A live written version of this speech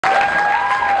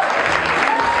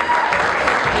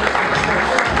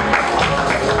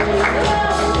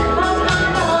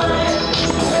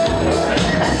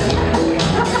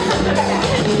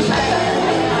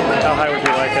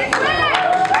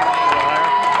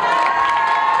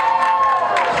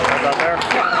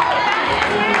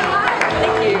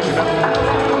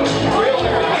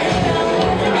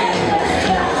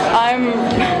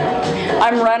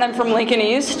I'm from Lincoln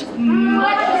East.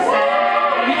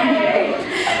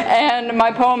 And my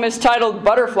poem is titled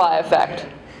Butterfly Effect.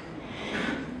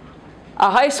 A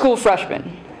high school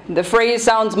freshman. The phrase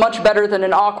sounds much better than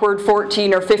an awkward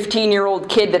 14 or 15-year-old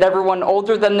kid that everyone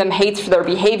older than them hates for their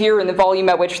behavior and the volume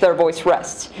at which their voice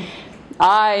rests.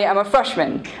 I am a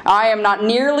freshman. I am not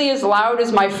nearly as loud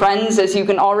as my friends, as you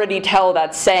can already tell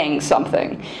that's saying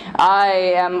something. I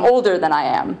am older than I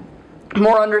am.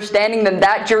 More understanding than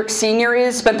that jerk senior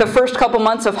is, spent the first couple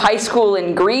months of high school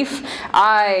in grief.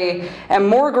 I am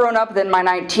more grown up than my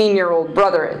 19-year-old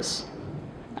brother is.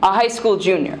 A high school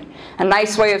junior. A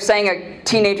nice way of saying a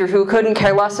teenager who couldn't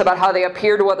care less about how they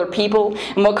appear to other people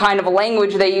and what kind of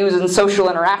language they use in social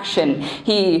interaction.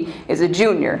 He is a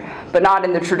junior, but not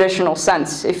in the traditional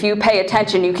sense. If you pay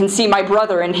attention, you can see my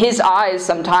brother in his eyes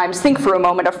sometimes. Think for a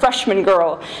moment, a freshman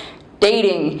girl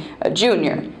dating a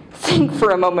junior. Think for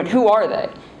a moment, who are they?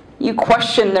 You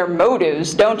question their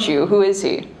motives, don't you? Who is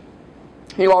he?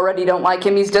 You already don't like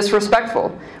him, he's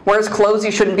disrespectful. Wears clothes he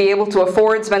shouldn't be able to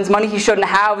afford, spends money he shouldn't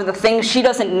have, and the things she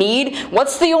doesn't need.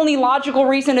 What's the only logical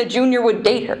reason a junior would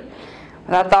date her?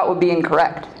 That thought would be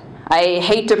incorrect. I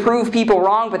hate to prove people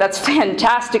wrong, but that's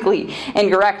fantastically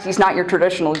incorrect. He's not your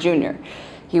traditional junior.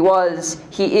 He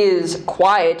is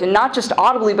quiet, and not just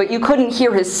audibly, but you couldn't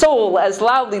hear his soul as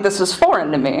loudly. This is foreign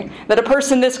to me, that a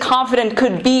person this confident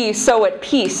could be so at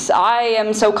peace. I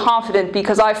am so confident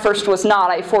because I first was not.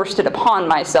 I forced it upon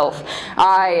myself.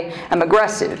 I am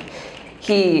aggressive.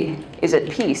 He is at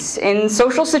peace. In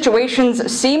social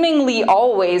situations, seemingly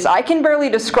always, I can barely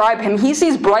describe him. He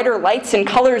sees brighter lights and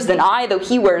colors than I, though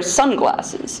he wears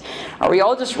sunglasses. Are we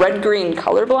all just red-green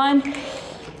colorblind?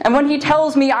 And when he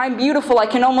tells me I'm beautiful, I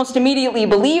can almost immediately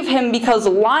believe him because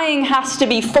lying has to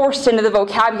be forced into the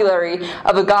vocabulary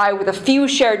of a guy with a few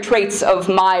shared traits of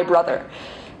my brother.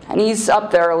 And he's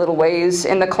up there a little ways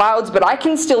in the clouds, but I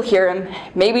can still hear him.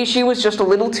 Maybe she was just a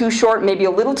little too short, maybe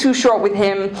a little too short with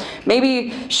him.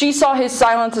 Maybe she saw his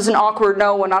silence as an awkward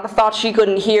no and not a thought she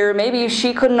couldn't hear. Maybe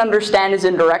she couldn't understand his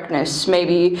indirectness.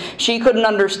 Maybe she couldn't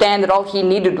understand that all he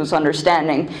needed was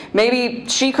understanding. Maybe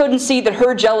she couldn't see that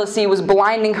her jealousy was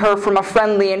blinding her from a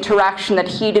friendly interaction that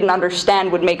he didn't understand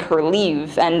would make her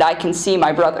leave. And I can see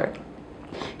my brother.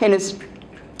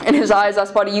 In his eyes, I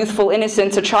spot a youthful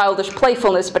innocence, a childish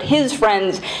playfulness, but his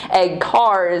friends egg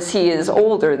cars. He is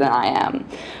older than I am.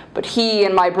 But he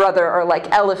and my brother are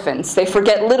like elephants. They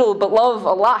forget little but love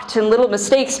a lot, and little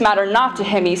mistakes matter not to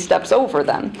him. He steps over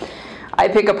them. I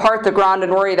pick apart the ground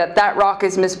and worry that that rock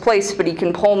is misplaced, but he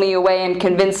can pull me away and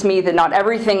convince me that not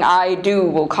everything I do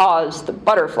will cause the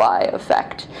butterfly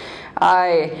effect.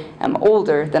 I am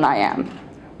older than I am,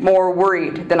 more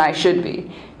worried than I should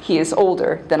be. He is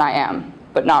older than I am.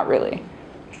 But not really.